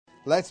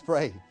Let's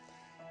pray.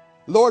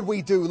 Lord,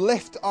 we do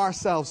lift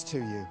ourselves to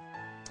you.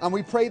 And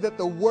we pray that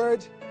the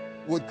word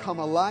would come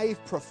alive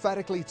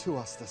prophetically to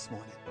us this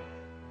morning.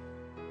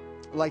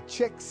 Like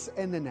chicks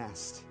in the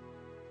nest,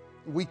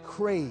 we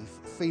crave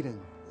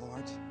feeding,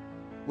 Lord.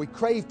 We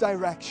crave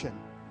direction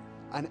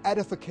and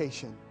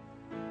edification.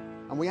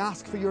 And we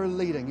ask for your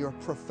leading, your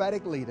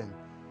prophetic leading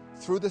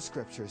through the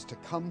scriptures to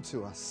come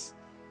to us.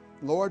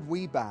 Lord,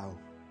 we bow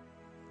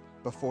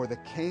before the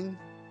King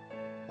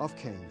of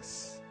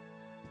Kings.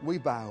 We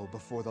bow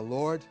before the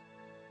Lord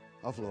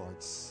of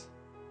Lords.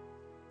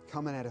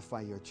 Come and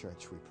edify your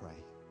church, we pray.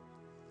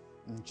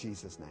 In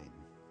Jesus' name.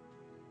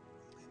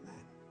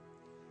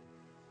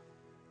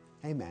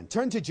 Amen. Amen.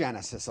 Turn to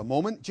Genesis a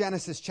moment.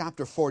 Genesis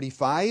chapter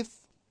 45.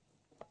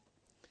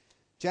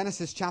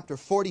 Genesis chapter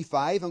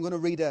 45. I'm going to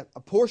read a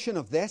portion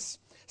of this,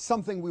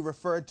 something we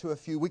referred to a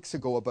few weeks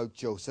ago about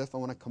Joseph. I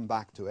want to come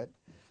back to it.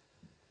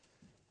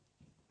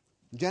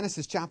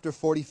 Genesis chapter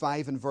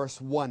 45 and verse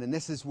 1. And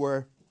this is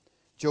where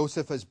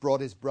Joseph has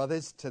brought his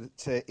brothers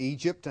to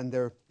Egypt,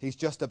 and he's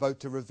just about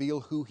to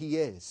reveal who he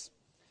is.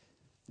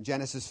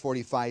 Genesis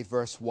 45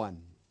 verse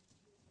 1.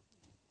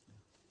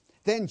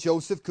 Then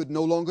Joseph could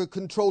no longer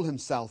control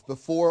himself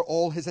before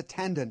all his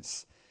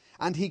attendants,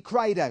 and he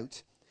cried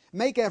out,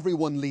 "Make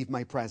everyone leave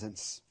my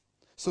presence."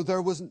 So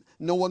there was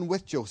no one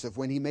with Joseph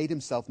when he made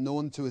himself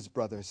known to his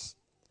brothers.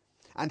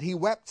 And he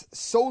wept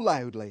so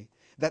loudly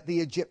that the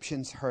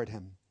Egyptians heard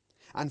him,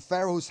 and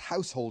Pharaoh's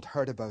household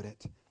heard about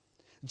it.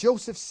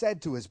 Joseph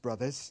said to his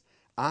brothers,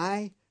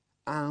 "I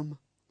am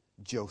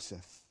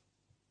Joseph.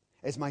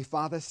 Is my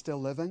father still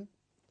living?"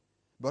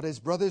 But his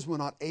brothers were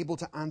not able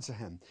to answer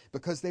him,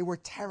 because they were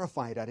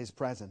terrified at his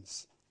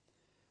presence.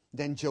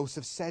 Then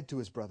Joseph said to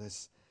his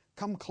brothers,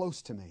 "Come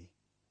close to me."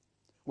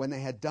 When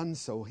they had done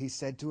so, he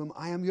said to him,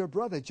 "I am your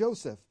brother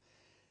Joseph,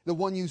 the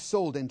one you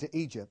sold into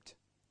Egypt.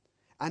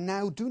 And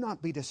now do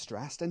not be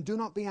distressed, and do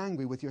not be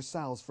angry with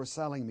yourselves for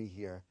selling me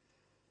here,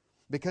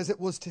 because it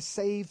was to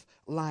save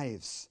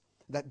lives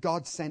that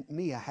God sent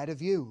me ahead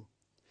of you.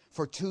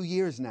 For 2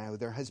 years now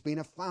there has been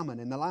a famine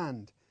in the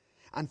land,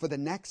 and for the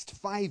next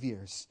 5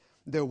 years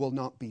there will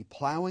not be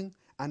plowing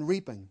and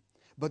reaping.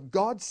 But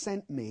God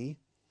sent me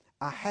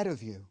ahead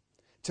of you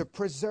to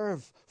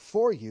preserve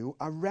for you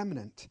a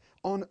remnant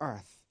on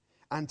earth,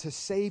 and to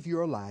save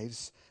your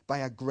lives by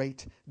a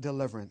great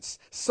deliverance.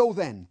 So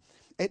then,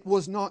 it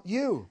was not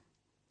you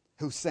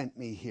who sent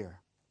me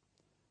here,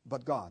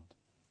 but God."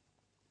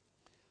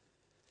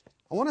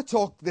 I want to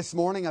talk this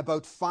morning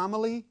about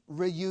family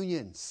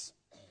reunions.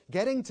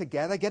 Getting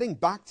together, getting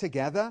back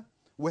together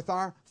with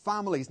our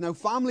families. Now,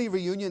 family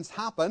reunions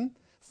happen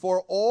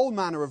for all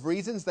manner of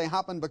reasons. They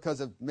happen because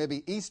of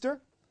maybe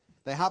Easter.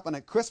 They happen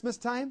at Christmas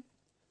time.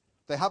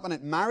 They happen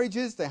at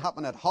marriages. They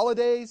happen at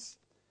holidays.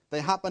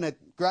 They happen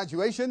at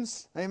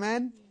graduations.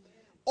 Amen?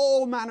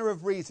 All manner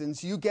of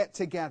reasons you get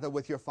together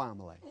with your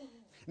family.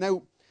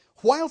 Now,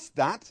 whilst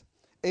that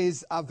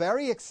is a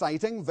very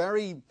exciting,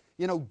 very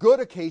good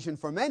occasion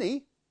for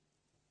many,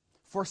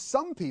 for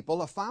some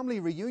people, a family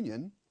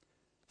reunion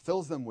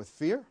fills them with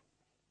fear,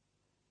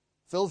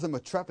 fills them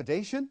with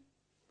trepidation,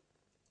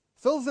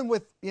 fills them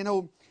with,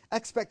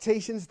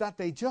 expectations that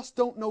they just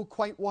don't know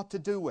quite what to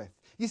do with.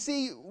 You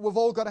see, we've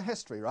all got a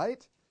history,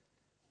 right?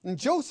 And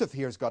Joseph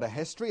here's got a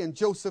history, and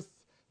Joseph,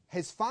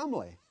 his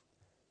family,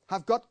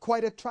 have got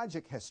quite a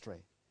tragic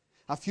history.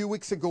 A few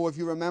weeks ago, if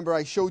you remember,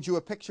 I showed you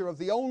a picture of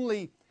the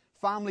only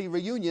family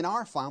reunion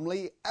our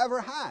family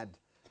ever had.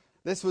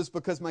 This was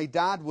because my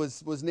dad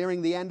was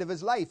nearing the end of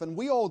his life, and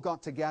we all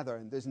got together.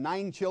 And there's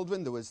 9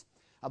 children. There was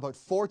about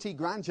 40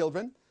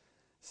 grandchildren.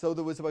 So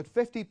there was about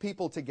 50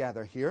 people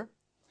together here.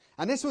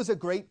 And this was a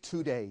great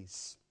 2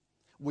 days.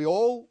 We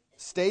all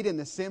stayed in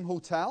the same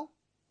hotel.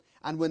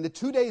 And when the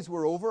 2 days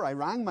were over, I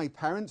rang my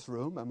parents'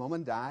 room, my mum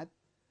and dad,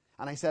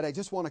 and I said, "I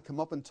just want to come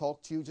up and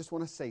talk to you, just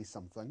want to say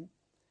something."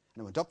 And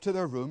I went up to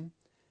their room,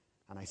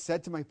 and I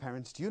said to my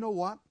parents, "Do you know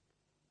what?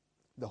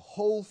 The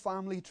whole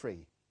family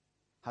tree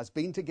has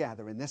been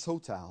together in this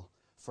hotel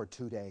for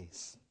 2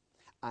 days.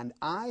 And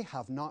I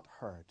have not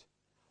heard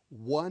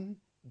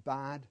one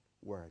bad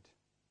word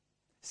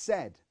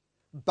said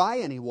by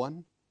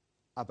anyone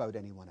about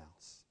anyone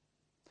else.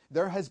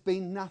 There has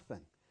been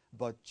nothing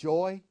but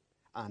joy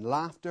and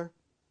laughter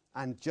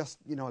and just,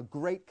 a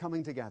great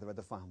coming together of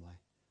the family."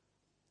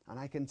 And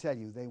I can tell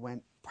you, they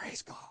went,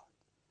 "Praise God."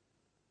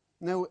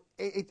 Now,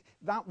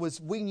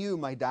 we knew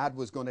my dad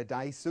was going to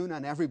die soon,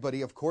 and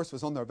everybody, of course,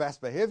 was on their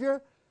best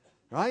behavior,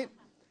 right?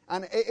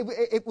 And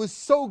it was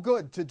so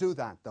good to do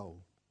that,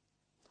 though.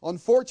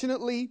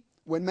 Unfortunately,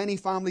 when many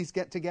families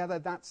get together,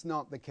 that's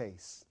not the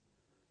case.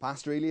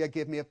 Pastor Elia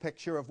gave me a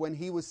picture of when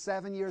he was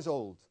 7 years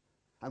old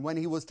and when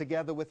he was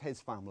together with his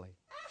family.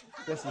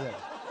 This is it.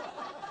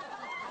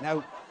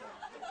 Now,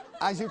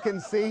 as you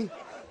can see,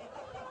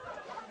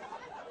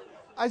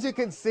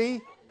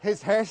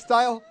 his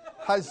hairstyle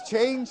has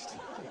changed.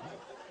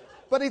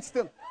 But it's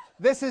still,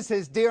 this is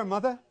his dear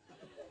mother,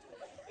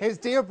 his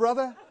dear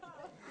brother.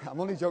 I'm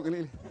only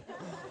joking.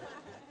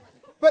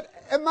 But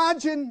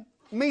imagine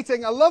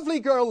meeting a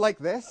lovely girl like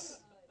this,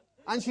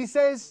 and she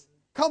says,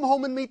 Come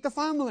home and meet the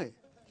family.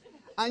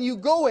 And you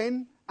go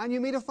in and you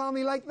meet a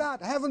family like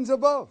that. Heavens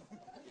above.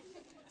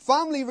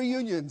 Family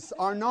reunions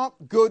are not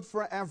good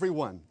for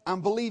everyone.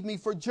 And believe me,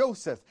 for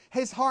Joseph,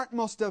 his heart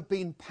must have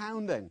been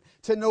pounding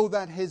to know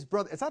that his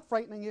brother... Is that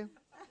frightening you?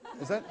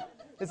 Is that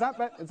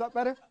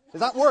better? Is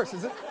that worse?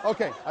 Is it?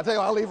 Okay, I'll tell you,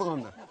 I'll leave it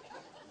on there.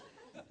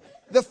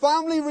 The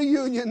family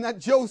reunion that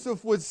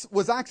Joseph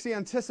was actually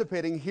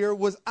anticipating here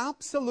was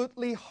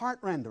absolutely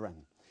heart-rending.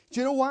 Do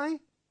you know why?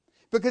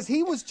 Because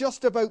he was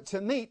just about to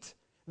meet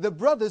the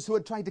brothers who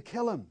had tried to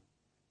kill him.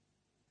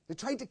 They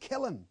tried to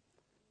kill him.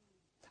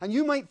 And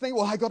you might think,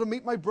 well, I got to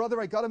meet my brother,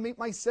 I got to meet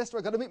my sister,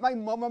 I got to meet my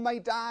mum and my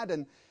dad.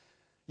 And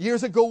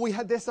years ago we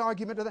had this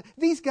argument.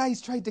 These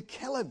guys tried to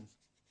kill him,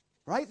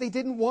 right? They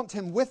didn't want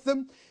him with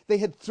them. They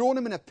had thrown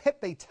him in a pit,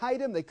 they tied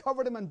him, they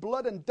covered him in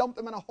blood and dumped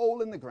him in a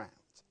hole in the ground.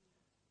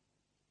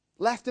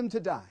 Left him to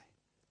die.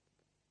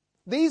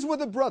 These were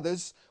the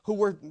brothers who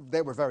were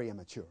very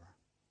immature.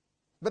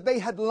 But they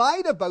had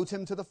lied about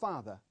him to the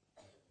father,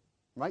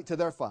 right? To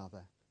their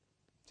father,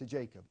 to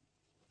Jacob.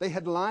 They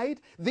had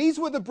lied. These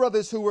were the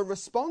brothers who were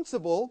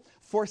responsible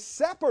for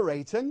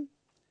separating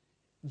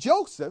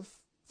Joseph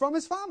from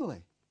his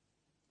family.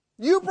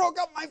 You broke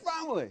up my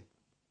family.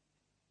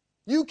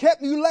 You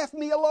left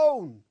me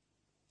alone.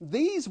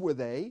 These were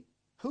they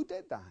who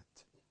did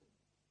that.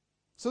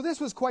 So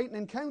this was quite an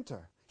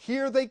encounter.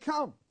 Here they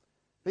come.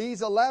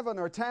 These 11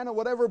 or 10 or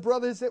whatever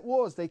brothers it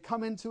was, they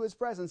come into his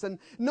presence. And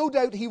no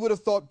doubt he would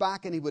have thought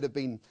back and he would have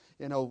been,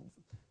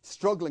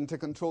 struggling to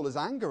control his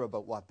anger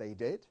about what they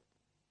did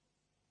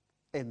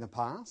in the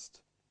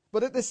past.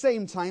 But at the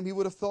same time, he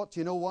would have thought,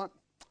 you know what?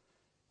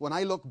 When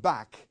I look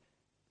back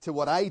to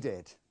what I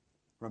did,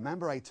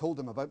 remember I told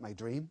him about my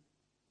dream?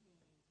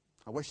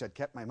 I wish I'd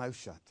kept my mouth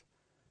shut.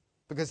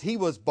 Because he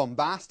was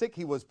bombastic,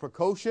 he was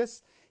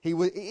precocious, he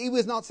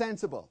was not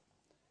sensible.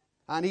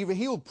 And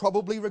he'll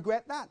probably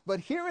regret that.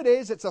 But here it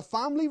is, it's a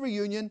family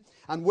reunion,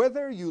 and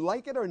whether you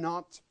like it or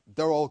not,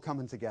 they're all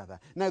coming together.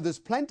 Now, there's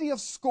plenty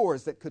of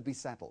scores that could be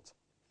settled,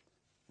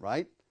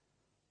 right?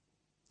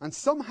 And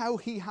somehow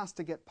he has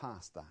to get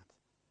past that.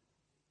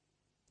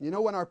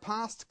 When our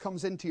past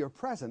comes into your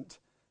present,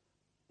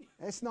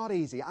 it's not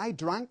easy. I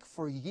drank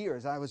for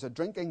years. I was a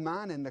drinking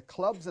man in the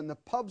clubs and the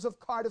pubs of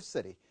Cardiff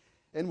City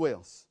in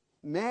Wales.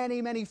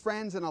 Many, many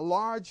friends in a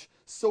large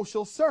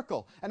social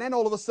circle. And then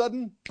all of a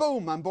sudden,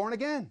 boom, I'm born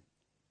again.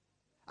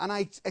 And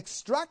I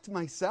extract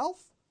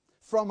myself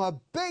from a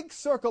big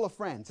circle of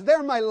friends.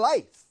 They're my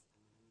life.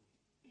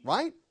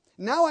 Right?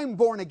 Now I'm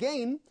born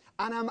again,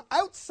 and I'm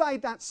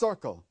outside that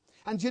circle.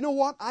 And you know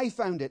what? I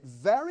found it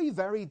very,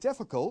 very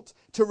difficult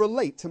to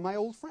relate to my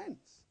old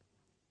friends.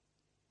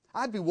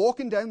 I'd be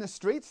walking down the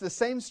streets, the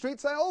same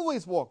streets I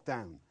always walk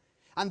down.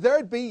 And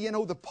there'd be,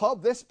 the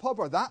pub, this pub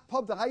or that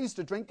pub that I used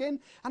to drink in.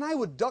 And I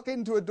would duck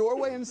into a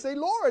doorway and say,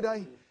 Lord,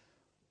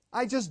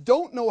 I just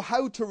don't know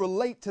how to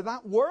relate to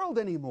that world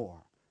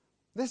anymore.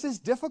 This is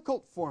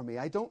difficult for me.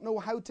 I don't know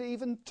how to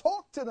even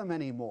talk to them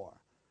anymore.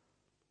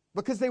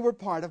 Because they were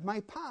part of my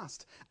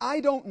past. I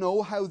don't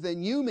know how the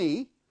new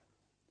me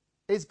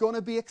is going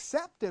to be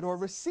accepted or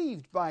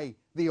received by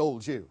the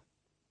old you.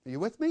 Are you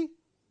with me?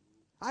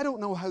 I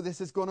don't know how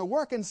this is going to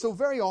work. And so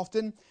very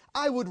often,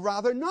 I would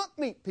rather not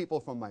meet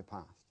people from my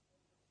past.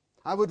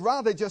 I would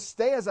rather just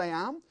stay as I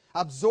am,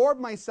 absorb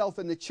myself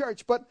in the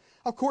church. But,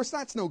 of course,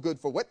 that's no good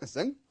for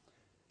witnessing.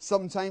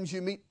 Sometimes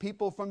you meet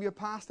people from your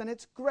past and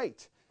it's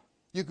great.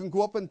 You can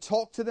go up and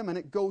talk to them and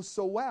it goes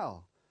so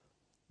well.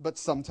 But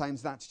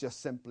sometimes that's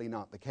just simply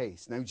not the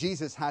case. Now,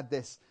 Jesus had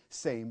this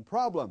same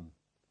problem.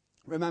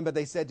 Remember,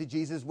 they said to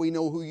Jesus, we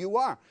know who you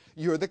are.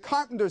 You're the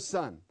carpenter's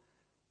son.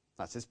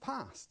 That's his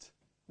past.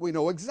 We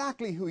know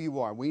exactly who you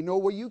are. We know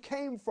where you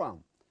came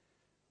from.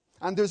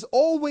 And there's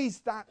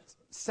always that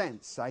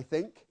sense, I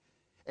think,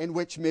 in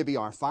which maybe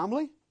our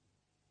family,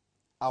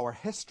 our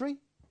history,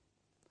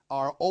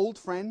 our old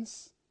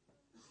friends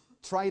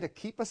try to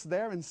keep us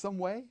there in some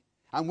way.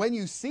 And when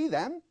you see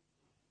them,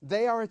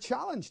 they are a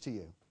challenge to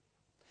you.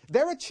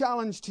 They're a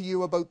challenge to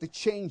you about the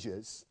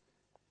changes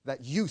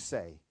that you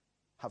say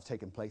have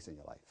taken place in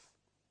your life.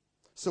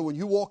 So when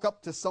you walk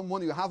up to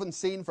someone you haven't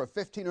seen for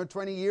 15 or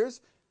 20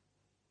 years,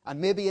 and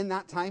maybe in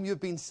that time you've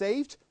been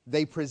saved,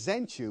 they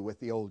present you with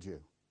the old you.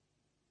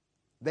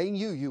 They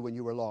knew you when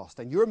you were lost.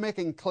 And you're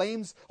making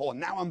claims, oh,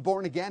 now I'm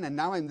born again and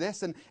now I'm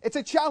this. And it's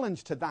a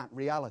challenge to that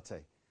reality.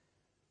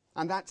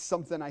 And that's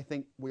something I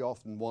think we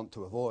often want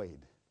to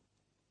avoid.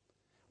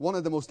 One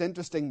of the most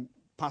interesting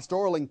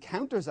pastoral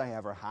encounters I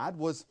ever had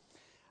was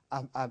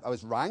I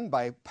was rang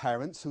by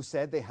parents who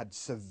said they had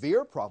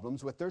severe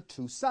problems with their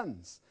 2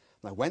 sons.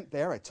 And I went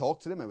there, I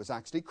talked to them. It was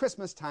actually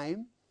Christmas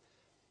time.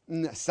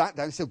 And I sat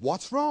down and said,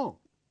 what's wrong?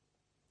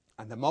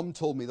 And the mum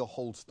told me the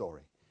whole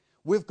story.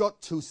 We've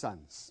got 2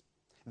 sons.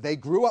 They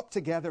grew up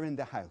together in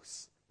the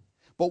house.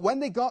 But when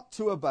they got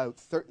to about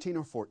 13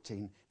 or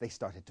 14, they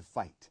started to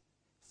fight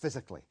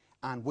physically.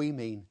 And we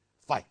mean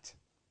fight.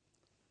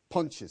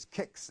 Punches,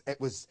 kicks.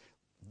 It was,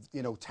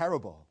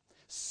 terrible.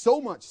 So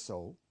much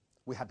so,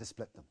 we had to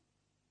split them.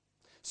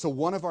 So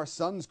one of our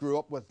sons grew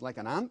up with like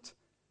an aunt,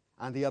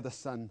 and the other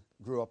son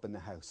grew up in the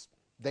house.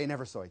 They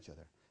never saw each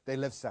other. They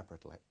lived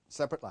separate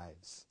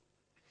lives.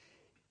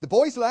 The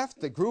boys left,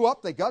 they grew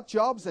up, they got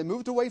jobs, they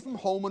moved away from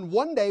home, and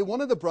one day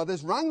one of the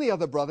brothers rang the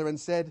other brother and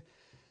said,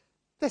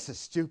 "This is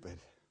stupid.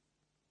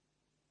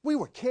 We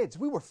were kids,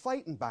 we were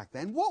fighting back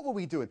then. What were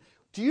we doing?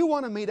 Do you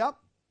want to meet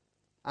up?"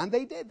 And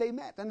they did, they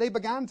met, and they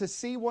began to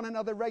see one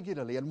another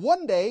regularly. And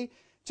one day,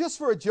 just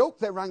for a joke,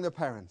 they rang their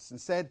parents and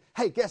said,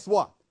 "Hey, guess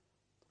what?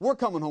 We're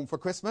coming home for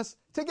Christmas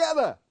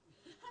together."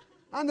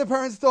 And the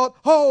parents thought,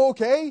 "Oh,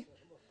 okay."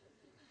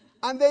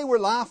 And they were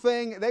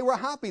laughing, they were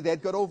happy,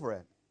 they'd got over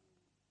it.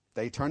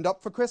 They turned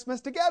up for Christmas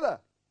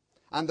together.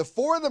 And the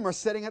four of them are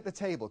sitting at the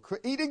table,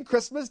 eating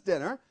Christmas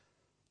dinner,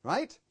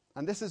 right?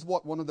 And this is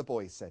what one of the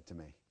boys said to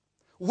me.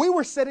 "We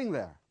were sitting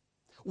there.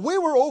 We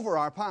were over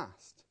our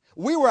past.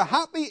 We were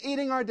happy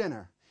eating our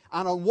dinner.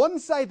 And on one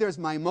side there's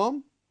my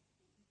mum.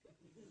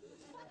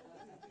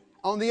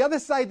 On the other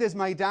side there's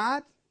my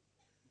dad,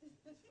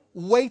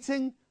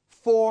 waiting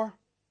for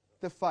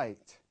the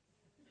fight.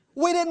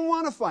 We didn't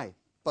want to fight,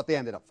 but they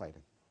ended up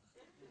fighting."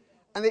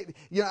 And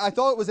I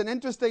thought it was an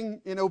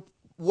interesting,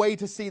 way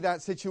to see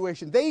that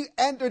situation. They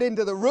entered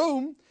into the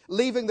room,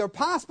 leaving their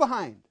past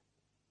behind,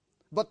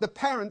 but the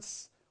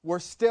parents were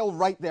still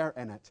right there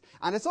in it.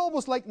 And it's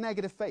almost like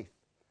negative faith.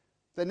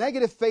 The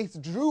negative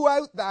faith drew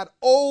out that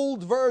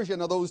old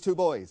version of those two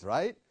boys,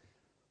 right?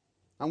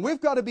 And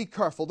we've got to be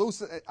careful.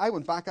 I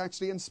went back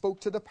actually and spoke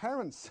to the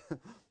parents,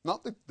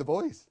 not the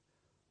boys.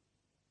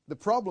 The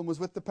problem was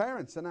with the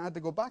parents, and I had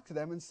to go back to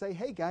them and say,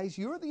 "Hey guys,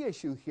 you're the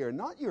issue here,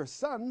 not your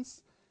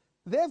sons.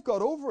 They've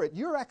got over it.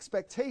 Your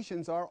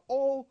expectations are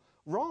all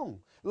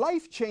wrong."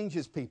 Life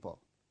changes people.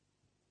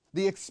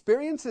 The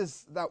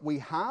experiences that we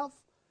have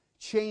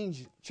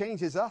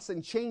changes us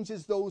and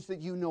changes those that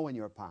you know in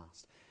your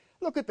past.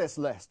 Look at this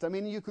list. I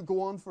mean, you could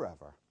go on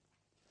forever.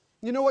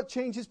 You know what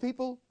changes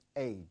people?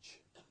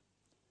 Age.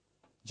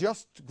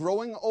 Just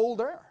growing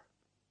older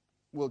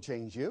will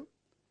change you.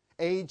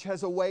 Age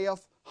has a way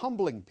of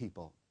humbling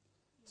people,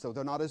 so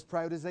they're not as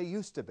proud as they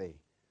used to be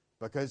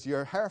because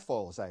your hair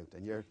falls out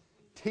and your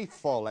teeth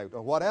fall out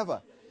or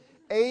whatever.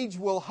 Age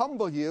will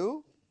humble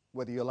you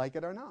whether you like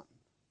it or not.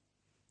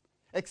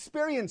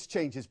 Experience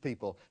changes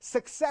people.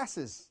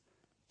 Successes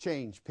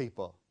change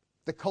people.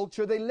 The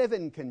culture they live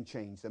in can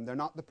change them. They're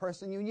not the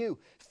person you knew.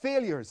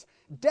 Failures,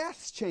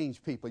 deaths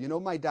change people.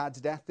 My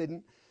dad's death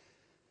didn't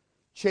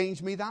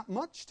change me that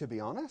much, to be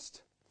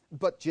honest.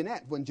 But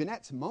when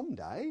Jeanette's mum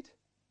died,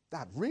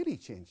 that really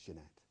changed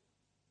Jeanette.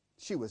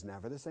 She was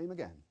never the same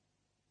again.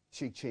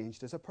 She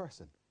changed as a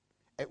person.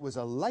 It was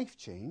a life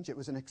change. It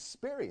was an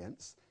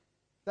experience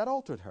that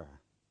altered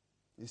her.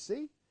 You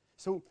see?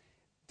 So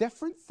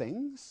different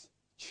things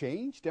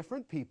change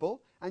different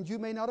people, and you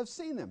may not have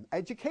seen them.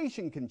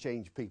 Education can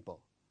change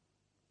people.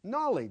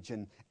 Knowledge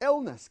and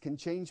illness can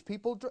change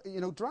people,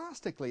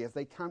 drastically. If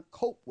they can't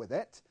cope with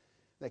it,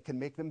 they can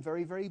make them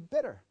very, very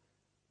bitter.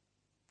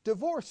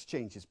 Divorce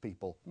changes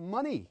people.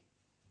 Money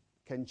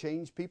can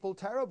change people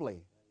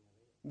terribly.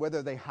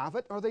 Whether they have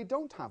it or they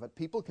don't have it.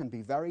 People can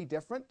be very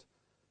different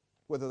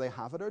whether they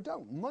have it or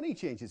don't. Money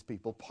changes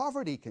people.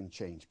 Poverty can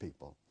change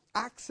people.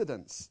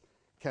 Accidents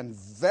can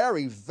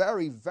very,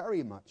 very,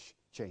 very much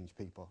change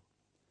people.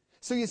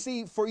 So you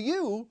see, for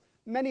you,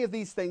 many of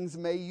these things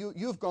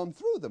you've gone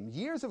through them.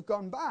 Years have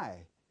gone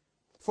by.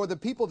 For the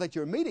people that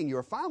you're meeting,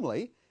 your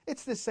family,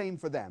 it's the same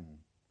for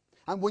them.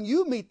 And when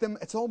you meet them,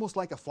 it's almost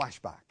like a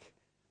flashback.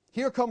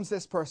 Here comes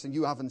this person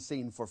you haven't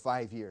seen for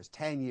 5 years,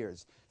 10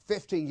 years,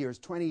 15 years,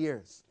 20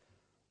 years.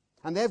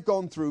 And they've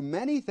gone through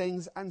many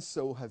things, and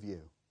so have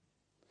you.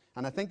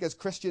 And I think as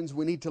Christians,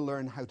 we need to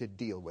learn how to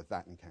deal with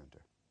that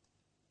encounter.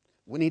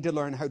 We need to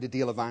learn how to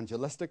deal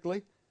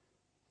evangelistically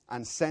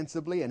and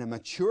sensibly in a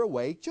mature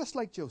way, just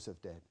like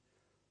Joseph did.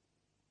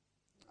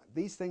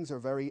 These things are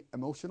very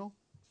emotional.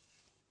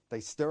 They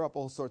stir up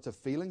all sorts of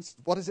feelings.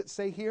 What does it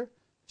say here?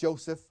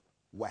 Joseph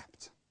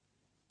wept.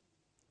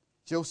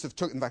 Joseph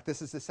took, in fact,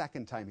 this is the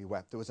second time he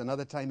wept. There was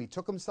another time he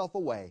took himself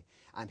away,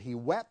 and he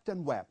wept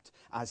and wept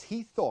as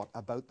he thought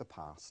about the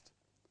past.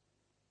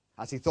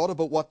 As he thought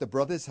about what the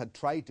brothers had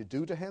tried to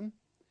do to him,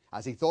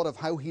 as he thought of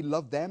how he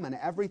loved them and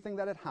everything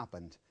that had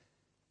happened,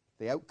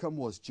 the outcome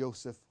was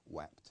Joseph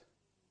wept.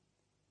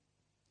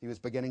 He was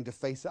beginning to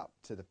face up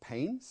to the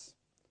pains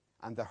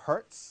and the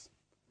hurts,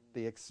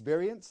 the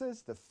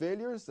experiences, the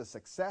failures, the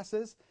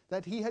successes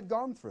that he had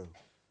gone through.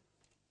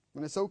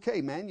 And it's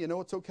okay, men.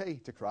 It's okay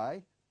to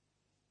cry.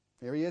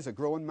 Here he is, a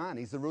grown man.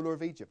 He's the ruler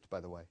of Egypt, by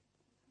the way.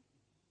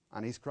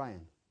 And he's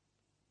crying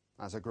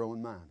as a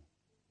grown man.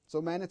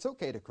 So, men, it's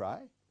okay to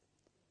cry.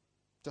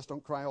 Just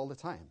don't cry all the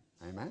time.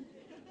 Amen?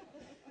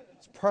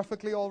 It's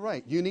perfectly all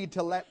right. You need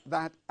to let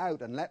that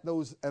out and let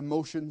those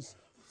emotions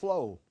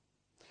flow.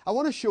 I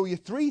want to show you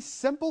 3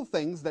 simple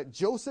things that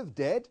Joseph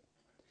did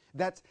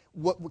that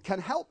can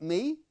help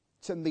me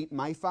to meet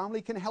my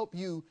family, can help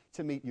you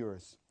to meet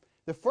yours.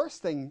 The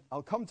first thing,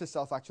 I'll come to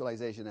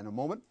self-actualization in a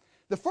moment.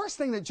 The first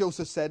thing that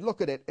Joseph said,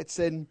 look at it, it's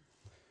in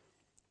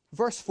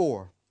verse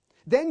 4.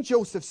 Then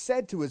Joseph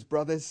said to his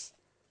brothers,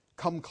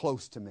 "Come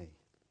close to me."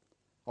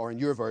 Or in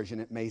your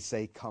version, it may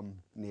say, come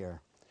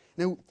near.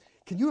 Now,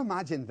 can you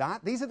imagine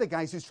that? These are the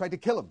guys who's tried to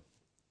kill him.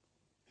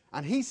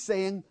 And he's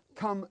saying,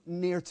 come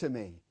near to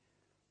me.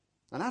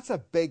 And that's a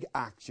big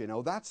act, you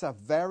know. That's a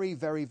very,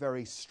 very,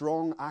 very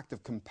strong act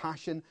of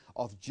compassion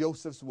of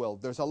Joseph's will.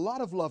 There's a lot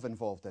of love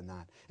involved in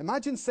that.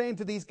 Imagine saying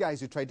to these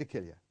guys who tried to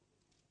kill you,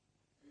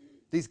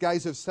 these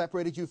guys who have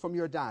separated you from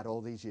your dad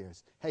all these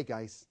years, hey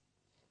guys,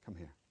 come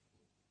here.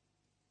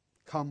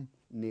 Come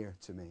near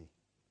to me.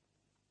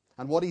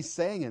 And what he's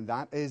saying in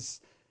that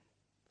is,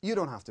 you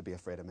don't have to be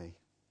afraid of me.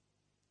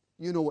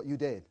 You know what you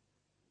did.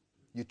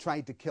 You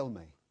tried to kill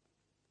me.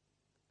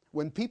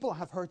 When people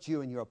have hurt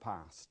you in your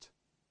past,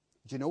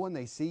 do you know when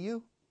they see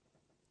you,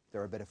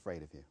 they're a bit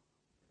afraid of you,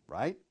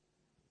 right?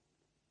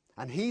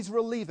 And he's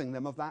relieving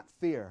them of that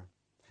fear.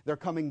 They're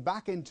coming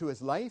back into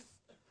his life.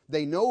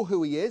 They know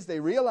who he is.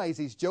 They realize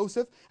he's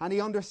Joseph, and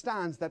he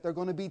understands that they're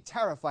going to be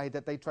terrified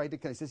that they tried to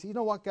kill him. He says, you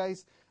know what,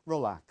 guys?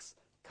 Relax.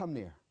 Come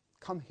near.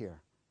 Come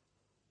here.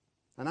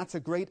 And that's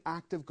a great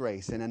act of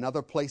grace. In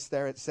another place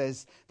there, it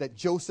says that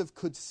Joseph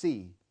could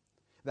see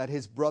that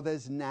his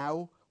brothers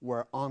now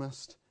were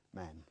honest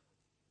men.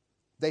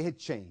 They had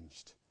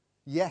changed.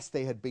 Yes,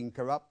 they had been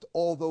corrupt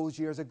all those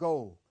years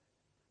ago,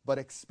 but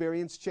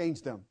experience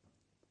changed them.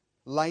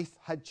 Life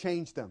had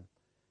changed them.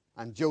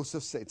 And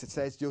Joseph, it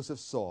says Joseph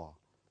saw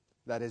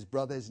that his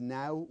brothers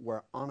now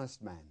were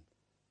honest men.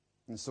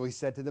 And so he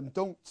said to them,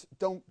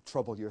 don't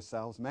trouble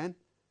yourselves, men.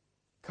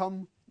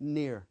 Come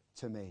near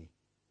to me.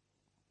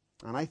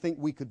 And I think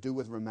we could do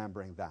with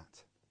remembering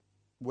that.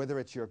 Whether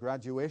it's your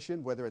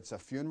graduation, whether it's a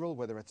funeral,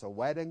 whether it's a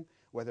wedding,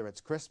 whether it's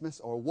Christmas,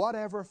 or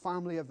whatever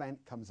family event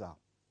comes up,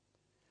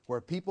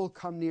 where people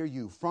come near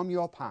you from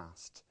your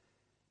past,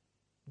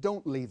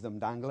 don't leave them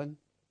dangling,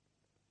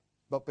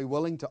 but be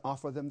willing to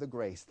offer them the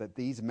grace that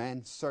these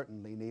men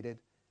certainly needed.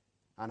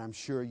 And I'm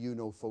sure you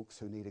know folks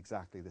who need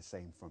exactly the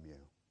same from you.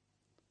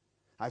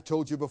 I've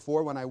told you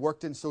before, when I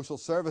worked in social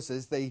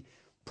services, they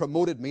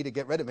promoted me to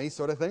get rid of me,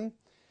 sort of thing.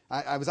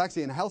 I was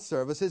actually in health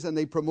services, and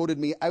they promoted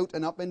me out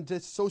and up into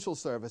social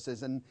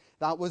services, and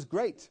that was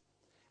great.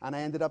 And I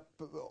ended up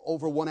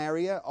over one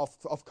area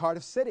of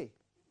Cardiff City.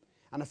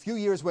 And a few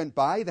years went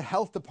by, the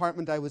health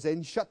department I was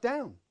in shut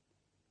down.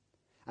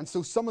 And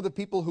so some of the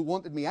people who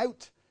wanted me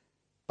out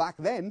back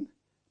then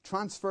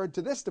transferred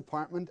to this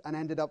department and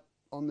ended up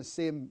on the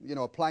same,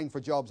 applying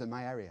for jobs in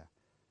my area.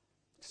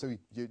 So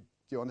do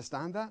you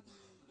understand that?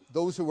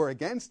 Those who were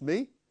against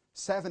me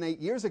 7, 8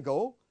 years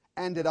ago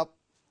ended up,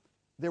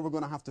 they were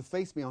going to have to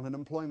face me on an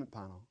employment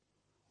panel.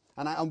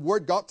 And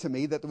word got to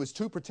me that there was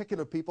 2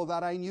 particular people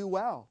that I knew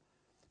well,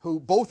 who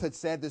both had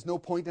said there's no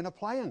point in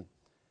applying.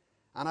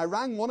 And I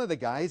rang one of the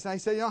guys. I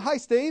said, hi,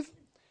 Steve.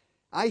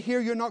 I hear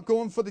you're not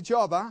going for the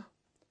job, huh?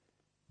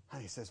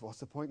 And he says, what's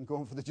the point in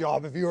going for the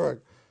job if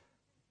you're...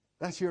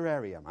 That's your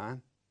area,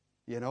 man.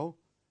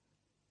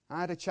 I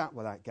had a chat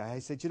with that guy. I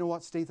said, you know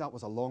what, Steve? That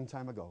was a long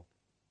time ago.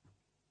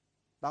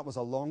 That was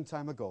a long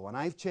time ago. And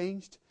I've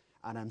changed,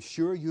 and I'm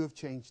sure you have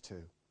changed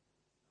too.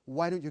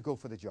 Why don't you go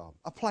for the job?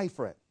 Apply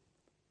for it.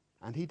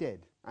 And he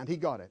did. And he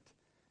got it.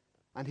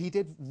 And he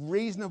did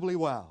reasonably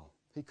well.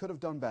 He could have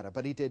done better,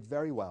 but he did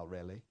very well,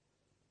 really.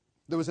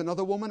 There was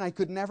another woman, I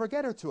could never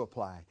get her to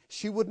apply.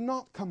 She would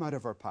not come out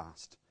of her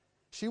past.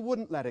 She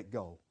wouldn't let it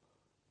go,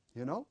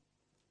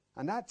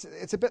 And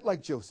it's a bit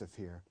like Joseph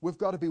here. We've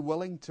got to be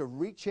willing to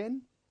reach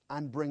in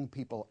and bring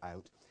people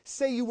out.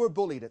 Say you were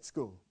bullied at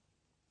school.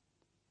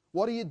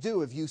 What do you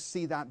do if you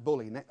see that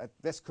bully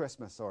this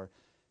Christmas, or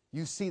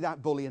you see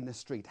that bully in the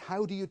street?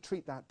 How do you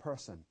treat that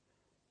person?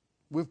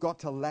 We've got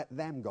to let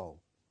them go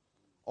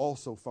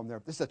also from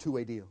their... This is a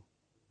two-way deal.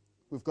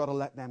 We've got to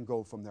let them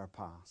go from their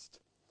past.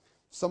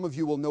 Some of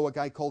you will know a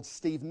guy called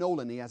Steve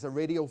Nolan. He has a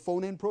radio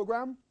phone-in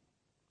program.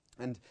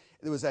 And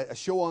there was a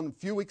show on a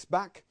few weeks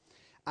back,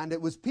 and it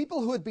was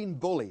people who had been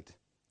bullied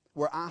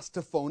were asked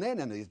to phone in,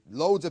 and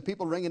loads of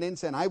people ringing in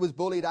saying, I was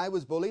bullied.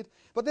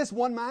 But this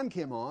one man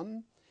came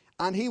on,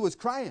 and he was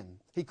crying.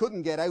 He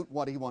couldn't get out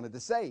what he wanted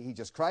to say. He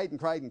just cried and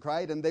cried and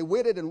cried, and they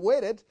waited and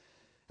waited.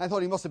 I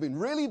thought he must have been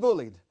really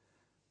bullied.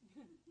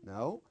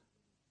 No,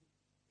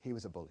 he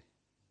was a bully.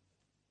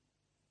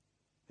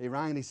 He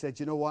rang and he said,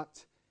 you know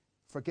what?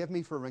 Forgive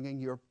me for ringing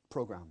your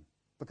program,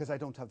 because I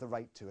don't have the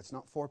right to. It's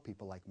not for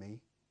people like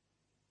me.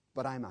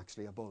 But I'm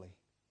actually a bully.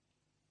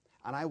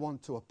 And I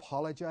want to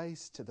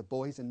apologize to the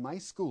boys in my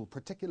school,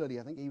 particularly,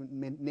 I think he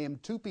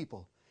named 2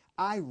 people.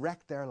 I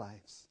wrecked their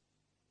lives.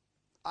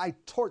 I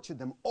tortured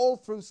them all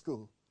through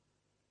school.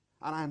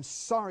 And I'm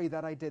sorry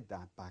that I did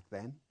that back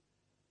then.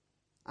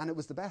 And it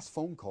was the best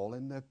phone call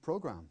in the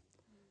program,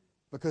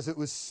 because it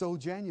was so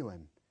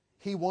genuine.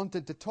 He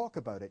wanted to talk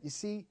about it. You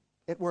see,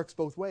 it works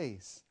both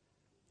ways.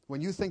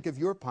 When you think of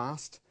your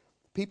past,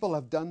 people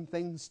have done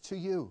things to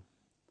you.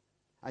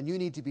 And you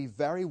need to be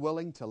very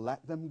willing to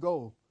let them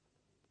go,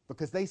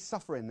 because they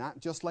suffer in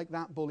that just like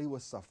that bully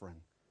was suffering.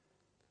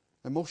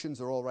 Emotions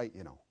are all right,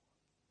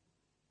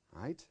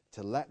 Right?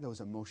 To let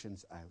those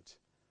emotions out.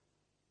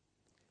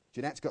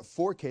 Jeanette's got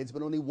 4 kids,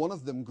 but only one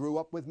of them grew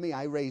up with me.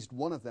 I raised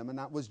one of them, and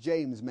that was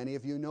James. Many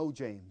of you know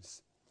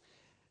James.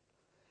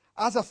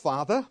 As a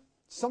father,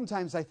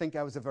 sometimes I think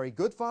I was a very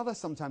good father.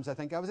 Sometimes I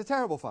think I was a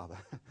terrible father.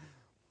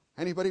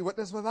 Anybody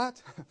witness with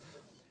that?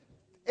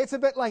 It's a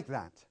bit like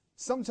that.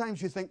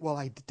 Sometimes you think,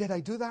 well, did I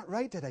do that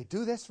right? Did I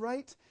do this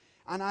right?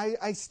 And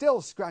I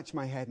still scratch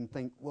my head and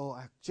think,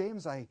 well,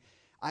 James, I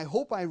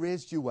hope I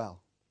raised you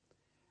well.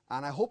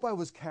 And I hope I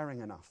was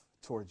caring enough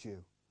towards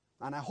you.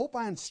 And I hope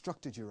I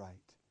instructed you right.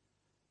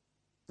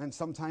 And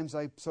sometimes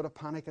I sort of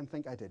panic and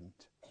think I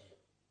didn't.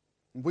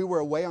 We were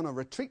away on a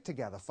retreat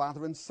together,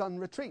 father and son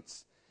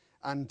retreats.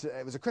 And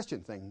it was a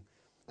Christian thing.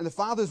 And the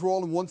fathers were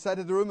all on one side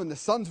of the room and the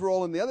sons were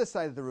all on the other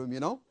side of the room, you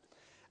know.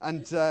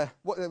 And it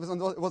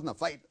wasn't a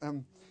fight.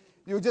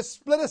 You just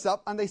split us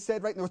up, and they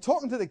said, right, and they were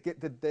talking to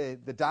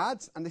the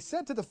dads, and they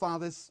said to the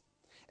fathers,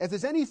 if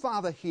there's any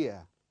father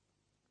here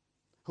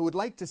who would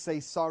like to say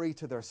sorry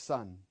to their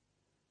son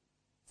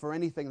for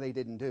anything they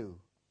didn't do,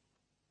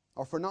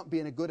 or for not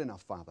being a good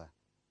enough father,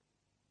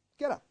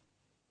 get up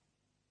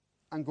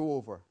and go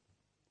over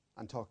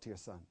and talk to your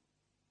son.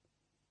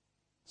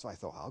 So I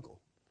thought, I'll go.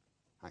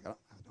 I got up,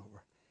 I went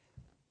over.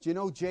 Do you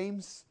know,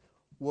 James,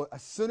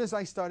 as soon as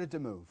I started to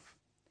move,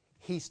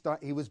 he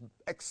was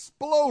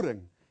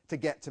exploding to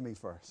get to me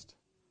first.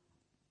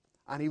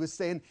 And he was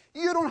saying,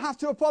 you don't have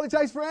to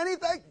apologize for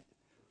anything.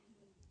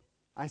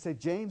 I said,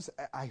 James,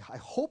 I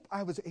hope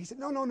I was. He said,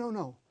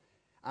 no.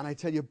 And I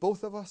tell you,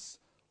 both of us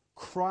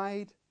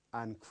cried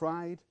and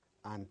cried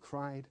and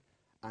cried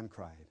and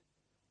cried.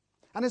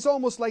 And it's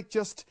almost like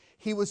just,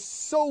 he was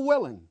so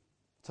willing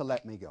to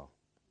let me go.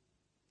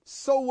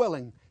 So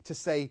willing to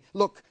say,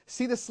 look,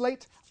 see the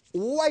slate?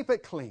 Wipe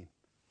it clean.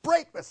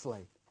 Break the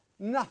slate.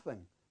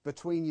 Nothing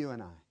between you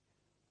and I.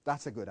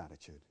 That's a good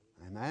attitude.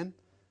 Amen?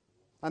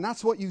 And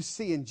that's what you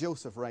see in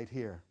Joseph right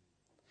here.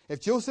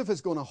 If Joseph is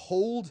going to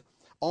hold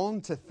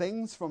on to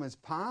things from his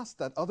past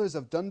that others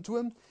have done to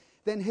him,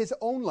 then his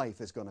own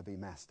life is going to be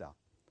messed up.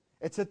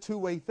 It's a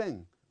two-way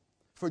thing.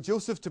 For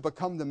Joseph to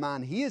become the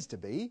man he is to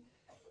be,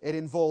 it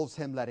involves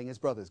him letting his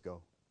brothers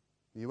go.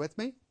 Are you with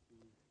me?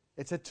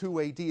 It's a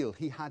two-way deal.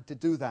 He had to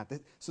do that.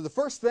 So the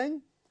first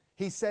thing,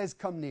 he says,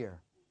 come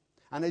near.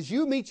 And as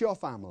you meet your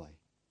family,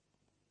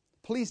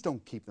 please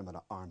don't keep them at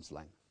arm's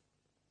length.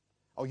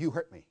 Oh, you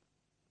hurt me.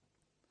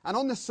 And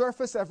on the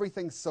surface,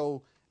 everything's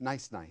so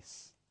nice.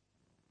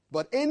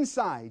 But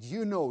inside,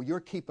 you know you're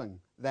keeping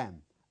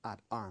them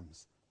at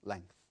arm's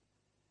length.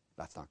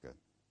 That's not good.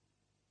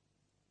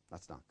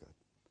 That's not good.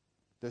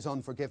 There's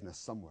unforgiveness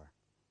somewhere.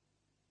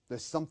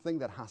 There's something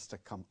that has to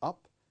come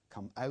up,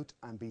 come out,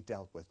 and be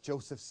dealt with.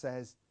 Joseph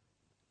says,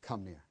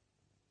 come near.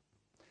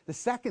 The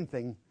second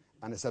thing,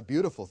 and it's a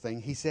beautiful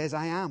thing, he says,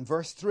 I am.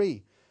 Verse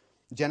 3.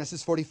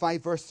 Genesis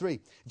 45, verse 3.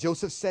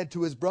 Joseph said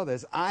to his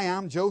brothers, I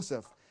am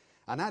Joseph.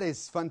 And that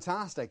is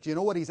fantastic. Do you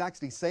know what he's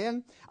actually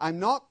saying? I'm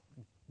not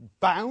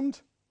bound.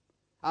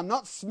 I'm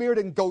not smeared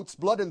in goat's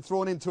blood and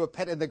thrown into a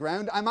pit in the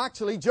ground. I'm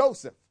actually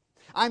Joseph.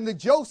 I'm the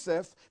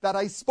Joseph that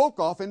I spoke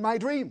of in my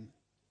dream.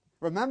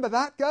 Remember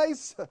that,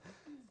 guys?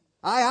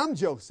 I am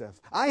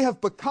Joseph. I have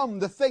become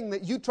the thing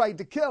that you tried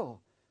to kill.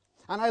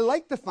 And I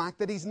like the fact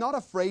that he's not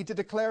afraid to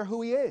declare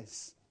who he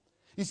is.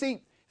 You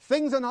see,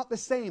 things are not the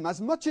same.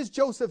 As much as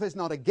Joseph is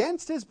not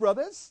against his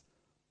brothers,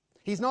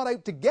 he's not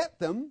out to get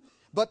them,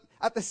 but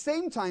at the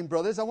same time,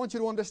 brothers, I want you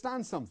to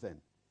understand something.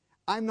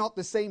 I'm not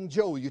the same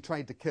Joe you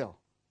tried to kill.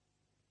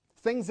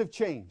 Things have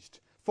changed.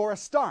 For a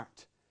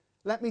start,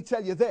 let me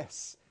tell you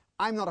this.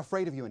 I'm not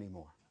afraid of you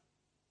anymore.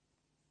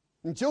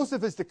 And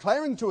Joseph is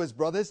declaring to his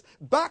brothers,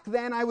 back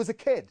then I was a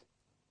kid.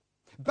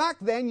 Back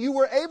then you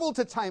were able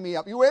to tie me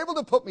up. You were able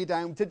to put me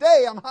down.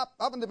 Today I'm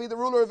happen to be the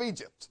ruler of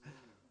Egypt.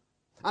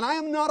 And I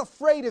am not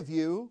afraid of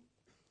you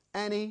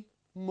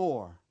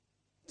anymore.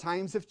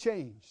 Times have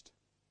changed.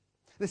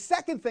 The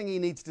second thing he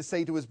needs to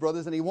say to his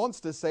brothers, and he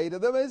wants to say to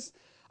them, is,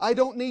 I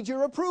don't need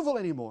your approval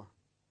anymore.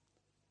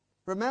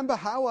 Remember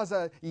how, as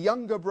a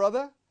younger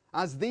brother,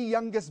 as the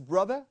youngest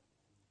brother,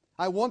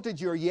 I wanted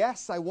your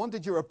yes, I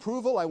wanted your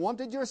approval, I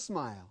wanted your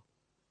smile.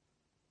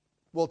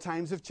 Well,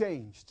 times have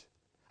changed.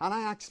 And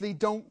I actually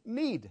don't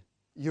need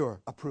your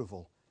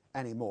approval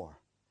anymore.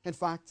 In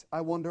fact,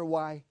 I wonder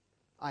why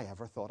I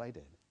ever thought I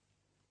did.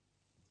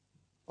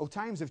 Oh,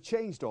 times have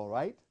changed, all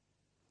right.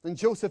 And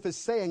Joseph is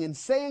saying, in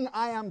saying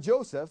I am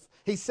Joseph,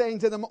 he's saying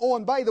to them, oh,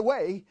 and by the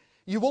way,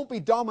 you won't be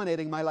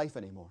dominating my life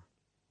anymore.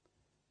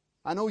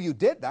 I know you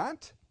did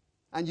that,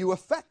 and you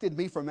affected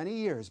me for many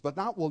years, but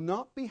that will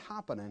not be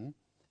happening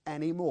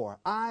anymore.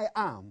 I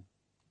am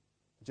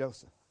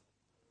Joseph.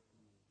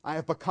 I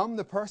have become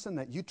the person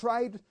that you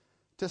tried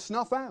to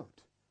snuff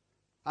out.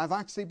 I've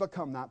actually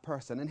become that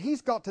person. And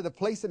he's got to the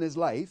place in his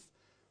life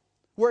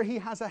where he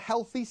has a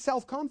healthy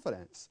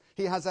self-confidence.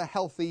 He has a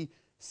healthy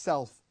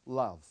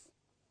self-love.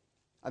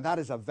 And that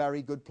is a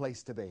very good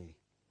place to be.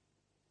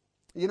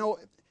 You know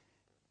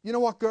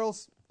what,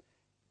 girls?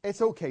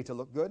 It's okay to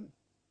look good.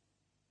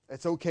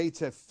 It's okay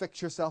to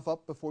fix yourself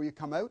up before you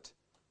come out.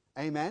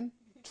 Amen.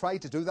 Try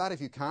to do that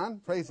if you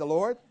can. Praise the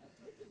Lord.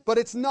 But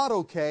it's not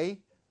okay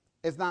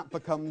if that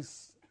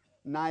becomes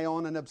nigh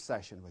on an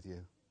obsession with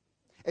you.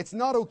 It's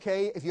not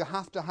okay if you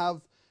have to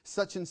have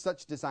such and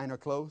such designer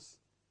clothes,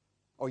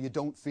 or you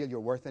don't feel you're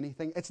worth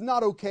anything. It's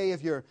not okay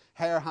if your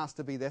hair has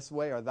to be this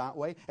way or that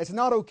way. It's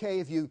not okay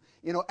if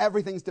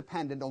everything's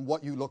dependent on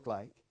what you look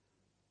like.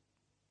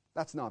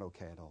 That's not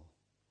okay at all.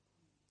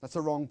 That's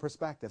a wrong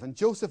perspective. And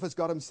Joseph has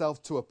got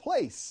himself to a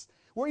place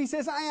where he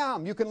says, I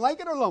am. You can like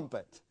it or lump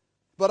it,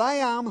 but I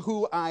am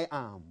who I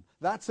am.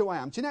 That's who I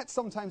am. Jeanette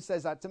sometimes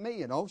says that to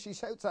me, She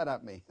shouts that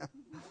at me.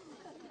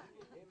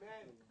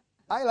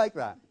 I like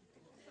that.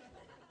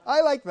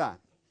 I like that.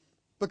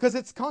 Because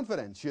it's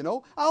confidence,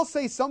 I'll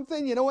say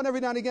something, and every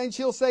now and again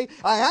she'll say,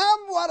 I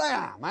am what I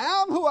am. I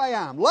am who I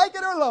am. Like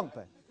it or lump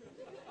it.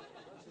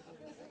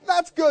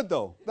 That's good,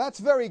 though. That's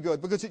very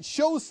good, because it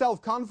shows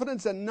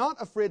self-confidence and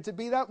not afraid to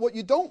be that. What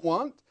you don't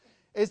want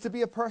is to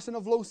be a person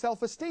of low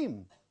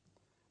self-esteem.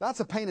 That's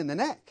a pain in the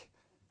neck,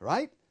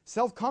 right?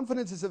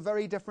 Self-confidence is a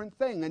very different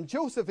thing. And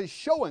Joseph is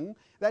showing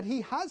that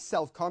he has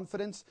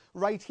self-confidence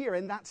right here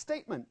in that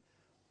statement.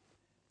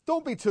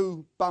 Don't be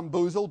too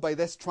bamboozled by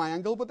this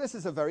triangle, but this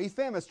is a very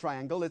famous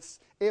triangle. It's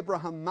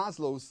Abraham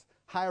Maslow's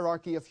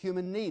hierarchy of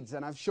human needs,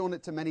 and I've shown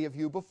it to many of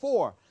you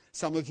before.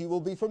 Some of you will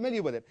be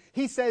familiar with it.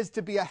 He says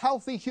to be a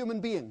healthy human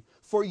being.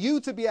 For you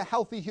to be a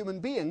healthy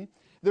human being,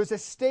 there's a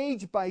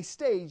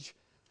stage-by-stage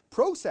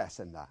process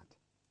in that.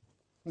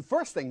 The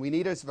first thing we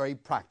need is very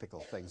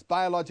practical things.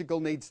 Biological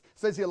needs,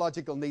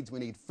 physiological needs. We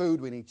need food,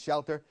 we need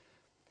shelter.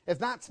 If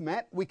that's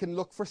met, we can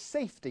look for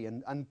safety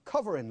and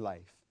cover in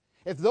life.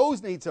 If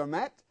those needs are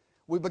met,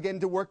 we begin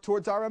to work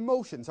towards our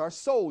emotions, our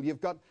soul.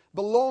 You've got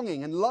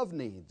belonging and love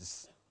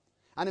needs.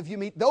 And if you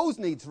meet those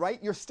needs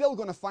right, you're still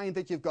going to find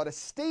that you've got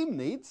esteem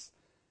needs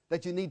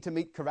that you need to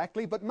meet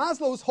correctly. But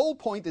Maslow's whole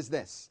point is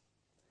this.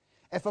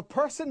 If a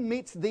person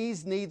meets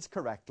these needs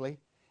correctly,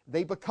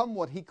 they become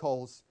what he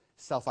calls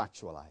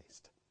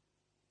self-actualized.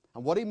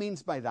 And what he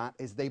means by that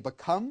is they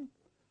become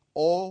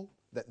all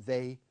that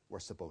they were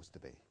supposed to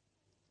be.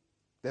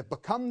 They've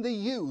become the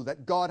you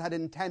that God had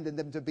intended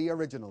them to be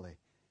originally.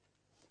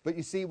 But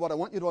you see, what I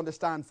want you to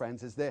understand,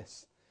 friends, is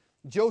this.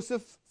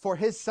 Joseph, for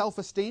his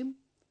self-esteem,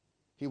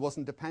 he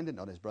wasn't dependent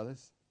on his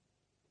brothers.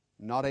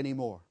 Not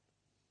anymore.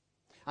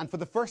 And for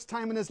the first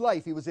time in his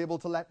life, he was able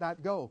to let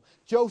that go.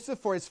 Joseph,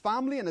 for his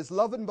family and his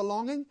love and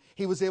belonging,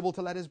 he was able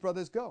to let his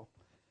brothers go.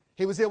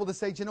 He was able to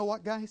say, do you know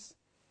what, guys?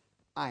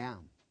 I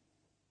am.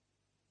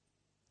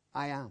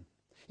 I am.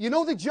 You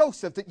know the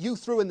Joseph that you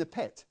threw in the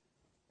pit?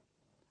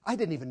 I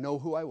didn't even know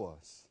who I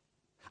was.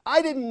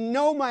 I didn't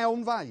know my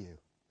own value.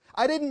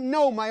 I didn't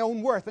know my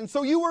own worth. And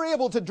so you were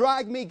able to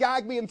drag me,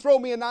 gag me, and throw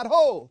me in that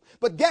hole.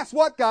 But guess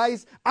what,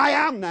 guys? I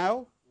am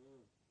now.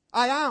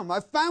 I am.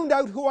 I've found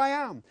out who I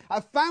am.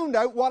 I've found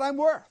out what I'm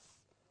worth.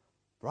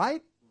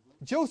 Right?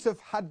 Joseph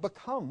had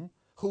become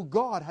who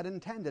God had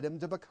intended him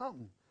to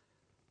become.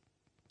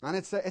 And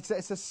it's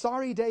a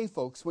sorry day,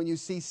 folks, when you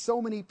see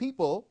so many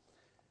people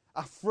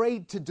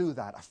afraid to do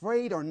that,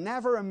 afraid or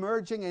never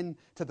emerging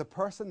into the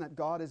person that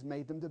God has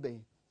made them to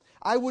be.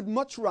 I would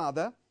much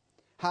rather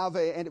have,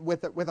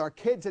 with our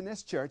kids in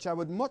this church, I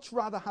would much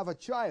rather have a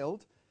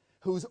child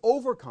who's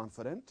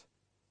overconfident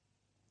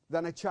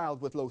than a child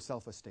with low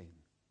self-esteem.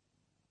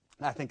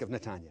 I think of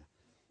Natanya.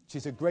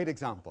 She's a great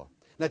example.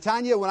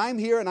 Natanya, when I'm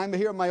here and I'm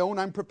here on my own,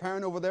 I'm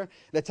preparing over there,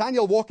 Natanya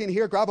will walk in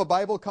here, grab a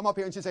Bible, come up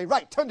here and she'll say,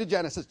 right, turn to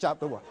Genesis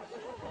chapter 1.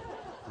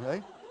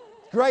 Right?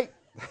 Great.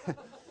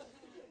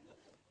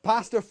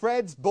 Pastor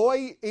Fred's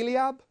boy,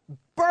 Eliab,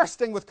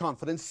 bursting with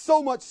confidence,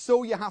 so much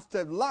so you have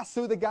to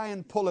lasso the guy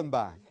and pull him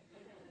back.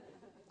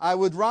 I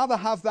would rather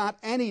have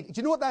that do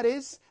you know what that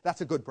is?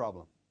 That's a good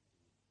problem.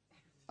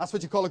 That's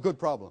what you call a good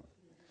problem.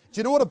 Do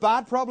you know what a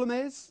bad problem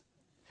is?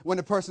 When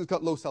a person's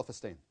got low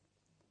self-esteem.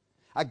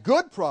 A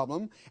good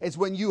problem is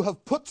when you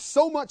have put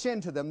so much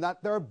into them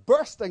that they're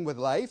bursting with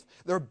life,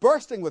 they're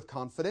bursting with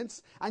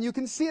confidence, and you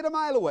can see it a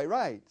mile away,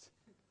 right?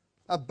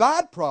 A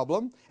bad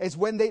problem is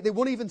when they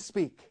won't even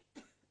speak.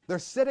 They're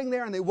sitting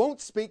there and they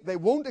won't speak, they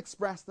won't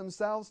express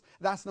themselves.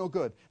 That's no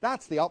good.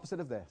 That's the opposite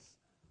of this.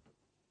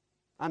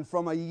 And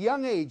from a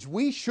young age,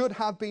 we should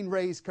have been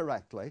raised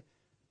correctly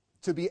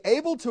to be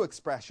able to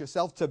express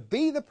yourself, to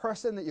be the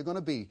person that you're going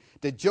to be.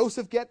 Did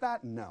Joseph get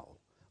that? No.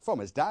 From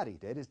his dad he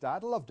did. His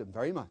dad loved him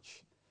very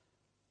much.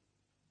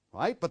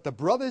 Right? But the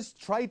brothers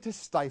tried to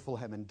stifle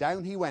him, and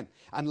down he went.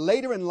 And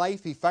later in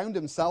life, he found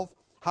himself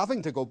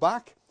having to go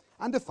back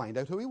and to find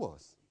out who he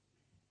was.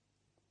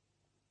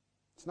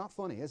 It's not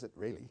funny, is it,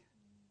 really?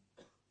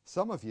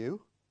 Some of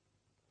you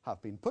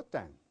have been put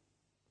down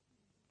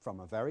from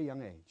a very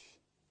young age.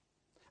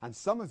 And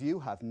some of you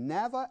have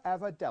never,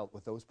 ever dealt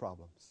with those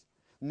problems.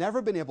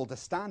 Never been able to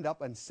stand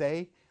up and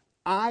say,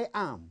 I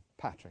am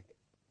Patrick.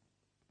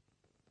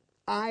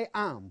 I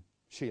am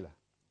Sheila.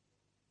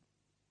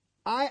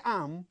 I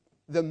am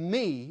the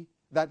me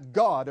that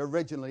God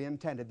originally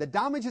intended. The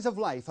damages of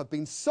life have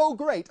been so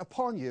great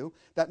upon you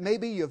that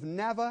maybe you've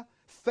never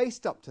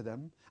faced up to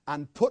them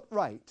and put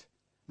right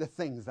the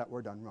things that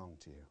were done wrong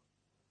to you.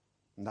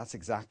 And that's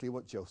exactly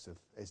what Joseph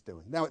is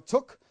doing. Now, it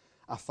took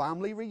a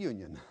family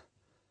reunion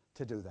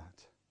to do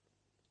that.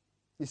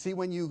 You see,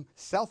 when you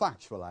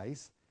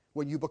self-actualize,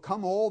 when you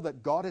become all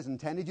that God has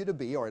intended you to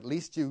be, or at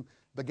least you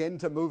begin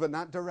to move in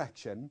that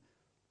direction,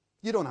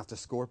 You don't have to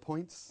score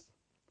points.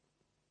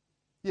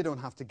 You don't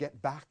have to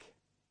get back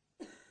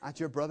at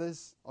your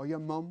brothers or your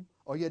mum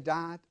or your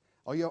dad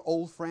or your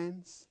old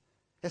friends.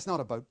 It's not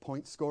about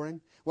point scoring.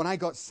 When I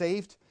got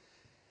saved,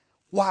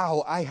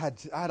 wow, I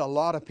had a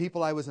lot of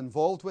people I was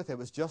involved with. It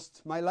was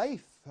just my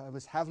life. I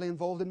was heavily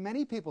involved in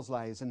many people's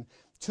lives. And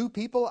 2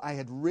 people I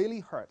had really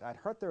hurt.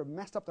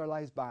 Messed up their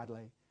lives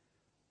badly.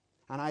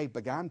 And I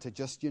began to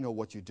just,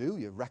 what you do.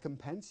 You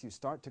recompense. You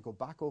start to go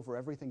back over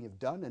everything you've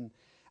done. And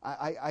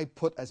I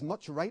put as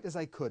much right as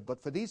I could.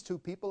 But for these 2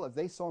 people, if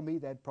they saw me,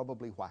 they'd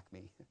probably whack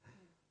me.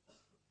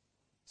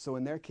 So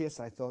in their case,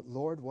 I thought,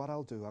 Lord, what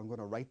I'll do, I'm going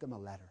to write them a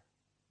letter.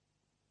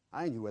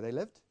 I knew where they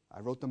lived. I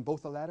wrote them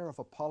both a letter of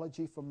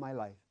apology from my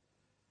life.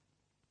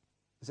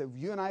 I said,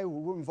 you and I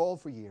were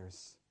involved for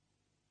years.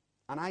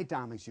 And I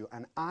damaged you.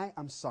 And I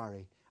am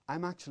sorry.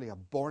 I'm actually a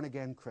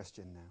born-again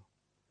Christian now.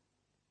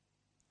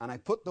 And I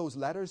put those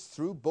letters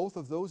through both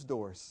of those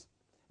doors,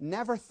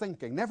 never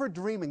thinking, never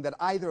dreaming that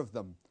either of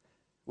them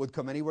would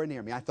come anywhere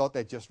near me. I thought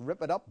they'd just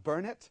rip it up,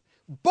 burn it.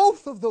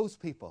 Both of those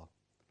people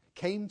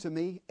came to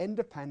me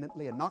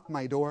independently and knocked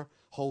my door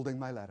holding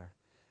my letter.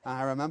 And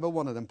I remember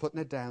one of them putting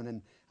it down,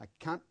 and I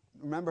can't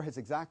remember his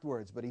exact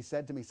words, but he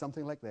said to me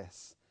something like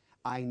this: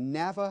 I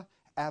never,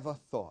 ever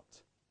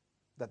thought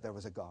that there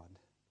was a God.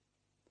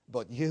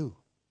 But you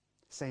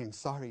saying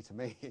sorry to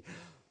me,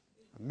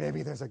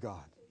 maybe there's a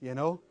God,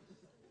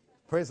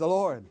 Praise the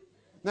Lord.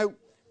 Now,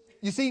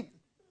 you see,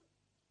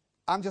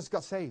 I'm just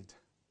got saved.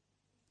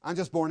 I'm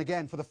just born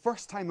again. For the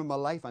first time in my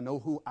life, I know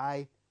who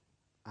I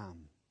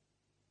am.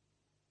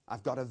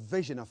 I've got a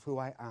vision of who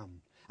I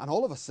am. And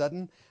all of a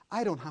sudden,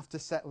 I don't have to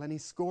settle any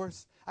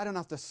scores. I don't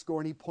have to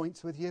score any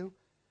points with you.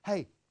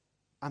 Hey,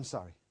 I'm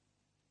sorry.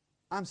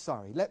 I'm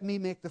sorry. Let me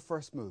make the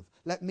first move.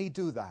 Let me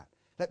do that.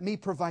 Let me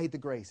provide the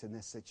grace in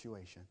this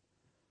situation.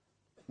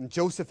 And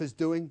Joseph is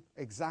doing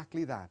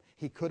exactly that.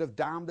 He could have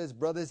damned his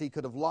brothers. He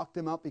could have locked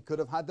them up. He could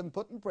have had them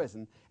put in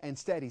prison.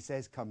 Instead, he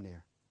says, come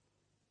near.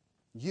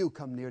 You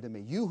come near to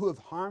me. You who have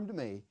harmed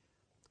me,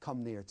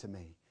 come near to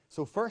me.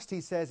 So first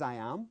he says, I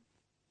am.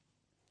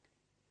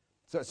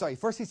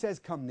 First he says,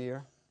 come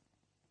near.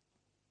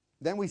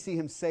 Then we see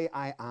him say,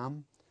 I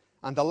am.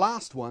 And the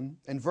last one,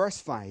 in verse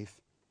 5,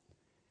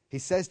 he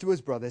says to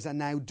his brothers, and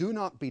now do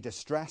not be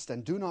distressed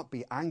and do not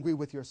be angry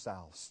with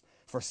yourselves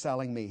for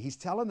selling me. He's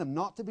telling them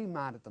not to be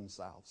mad at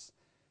themselves,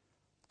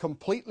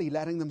 completely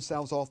letting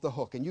themselves off the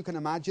hook. And you can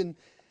imagine,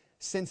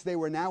 since they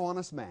were now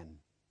honest men,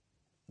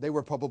 they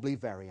were probably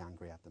very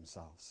angry at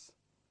themselves.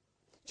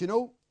 Do you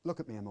know, look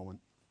at me a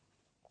moment.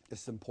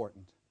 This is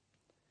important.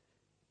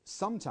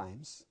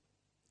 Sometimes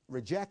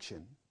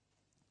rejection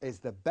is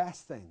the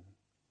best thing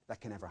that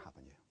can ever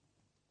happen to you.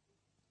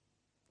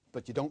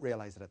 But you don't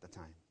realize it at the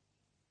time.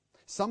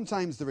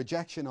 Sometimes the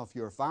rejection of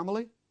your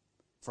family,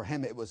 for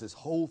him it was his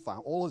whole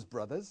family, all his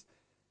brothers,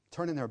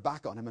 turning their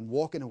back on him and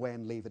walking away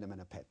and leaving him in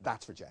a pit.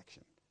 That's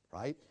rejection,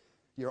 right?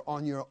 You're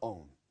on your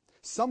own.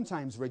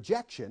 Sometimes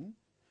rejection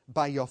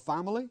by your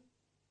family,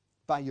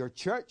 by your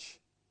church,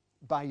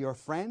 by your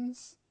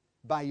friends,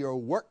 by your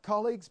work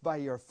colleagues, by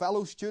your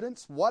fellow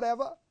students,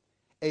 whatever,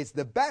 is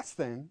the best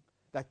thing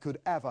that could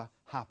ever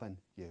happen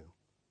to you.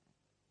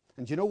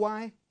 And do you know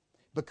why?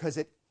 Because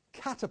it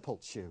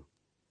catapults you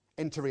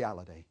into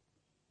reality.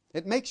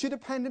 It makes you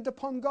dependent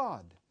upon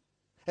God.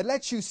 It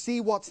lets you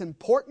see what's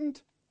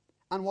important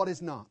and what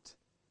is not.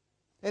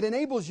 It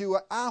enables you,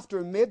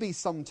 after maybe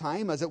some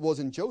time, as it was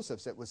in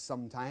Joseph's, it was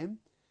some time,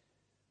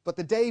 but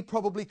the day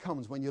probably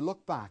comes when you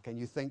look back and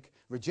you think,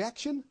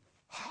 rejection?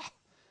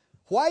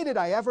 Why did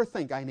I ever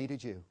think I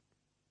needed you?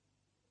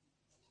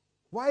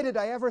 Why did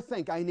I ever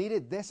think I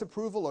needed this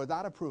approval or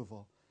that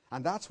approval?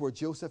 And that's where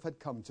Joseph had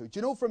come to. Do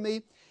you know, for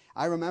me,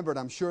 I remember, and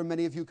I'm sure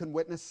many of you can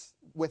witness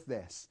with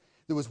this,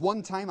 there was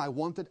one time I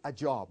wanted a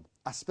job,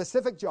 a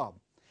specific job.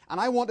 And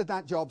I wanted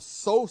that job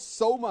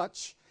so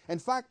much. In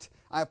fact,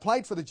 I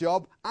applied for the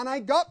job and I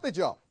got the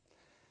job.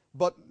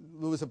 But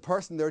there was a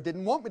person there who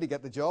didn't want me to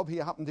get the job. He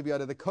happened to be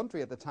out of the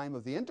country at the time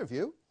of the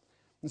interview.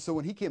 And so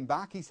when he came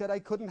back, he said I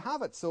couldn't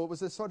have it. So it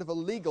was a sort of a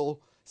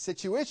legal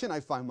situation I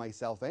found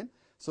myself in.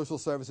 Social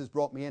services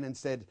brought me in and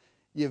said,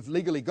 you've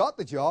legally got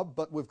the job,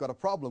 but we've got a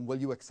problem. Will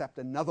you accept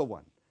another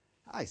one?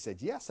 I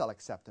said, yes, I'll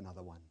accept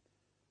another one.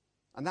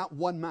 And that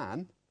one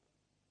man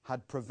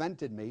had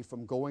prevented me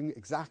from going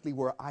exactly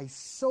where I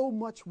so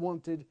much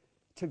wanted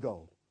to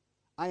go.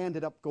 I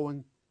ended up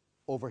going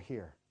over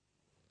here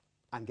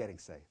and getting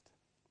saved.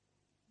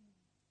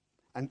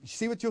 And you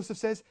see what Joseph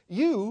says?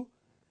 You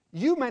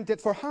meant it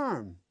for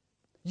harm.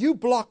 You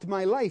blocked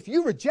my life.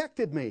 You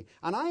rejected me.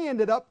 And I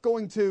ended up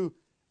going to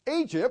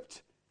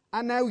Egypt,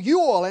 and now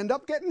you all end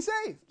up getting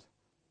saved.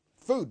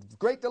 Food,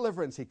 great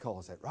deliverance, he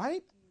calls it,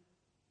 right?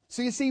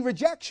 So you see,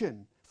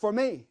 rejection for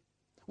me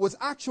was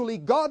actually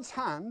God's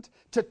hand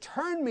to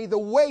turn me the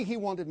way he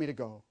wanted me to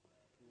go.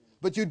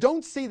 But you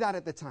don't see that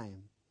at the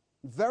time.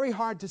 Very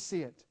hard to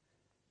see it.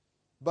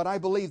 But I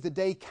believe the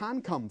day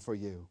can come for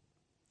you,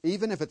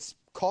 even if it's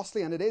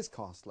costly, and it is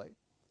costly.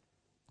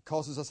 It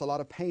causes us a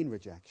lot of pain,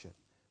 rejection,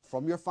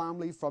 from your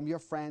family, from your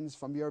friends,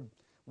 from your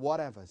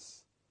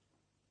whatevers.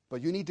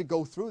 But you need to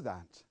go through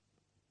that.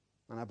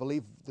 And I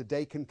believe the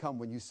day can come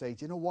when you say,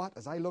 do you know what?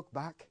 As I look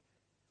back,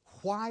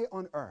 why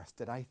on earth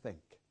did I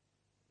think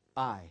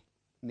I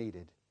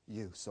needed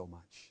you so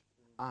much?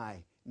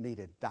 I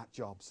needed that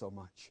job so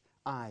much.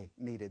 I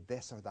needed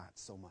this or that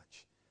so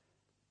much.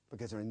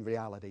 Because in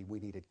reality, we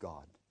needed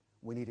God.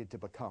 We needed to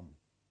become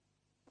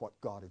what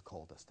God had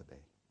called us to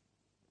be.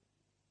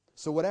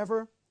 So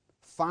whatever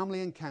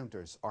family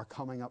encounters are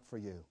coming up for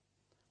you,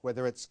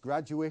 whether it's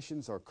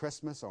graduations or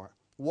Christmas or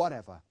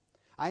whatever,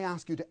 I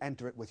ask you to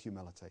enter it with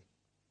humility.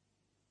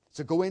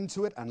 To go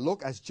into it and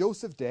look, as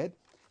Joseph did,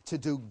 to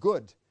do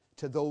good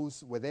to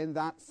those within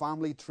that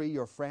family tree,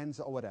 your friends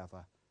or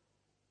whatever.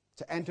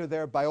 To enter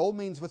there by all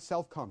means with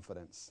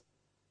self-confidence.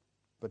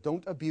 But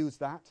don't abuse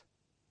that.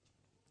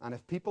 And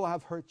if people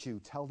have hurt you,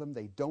 tell them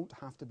they don't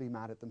have to be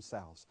mad at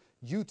themselves.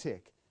 You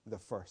take the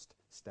first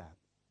step.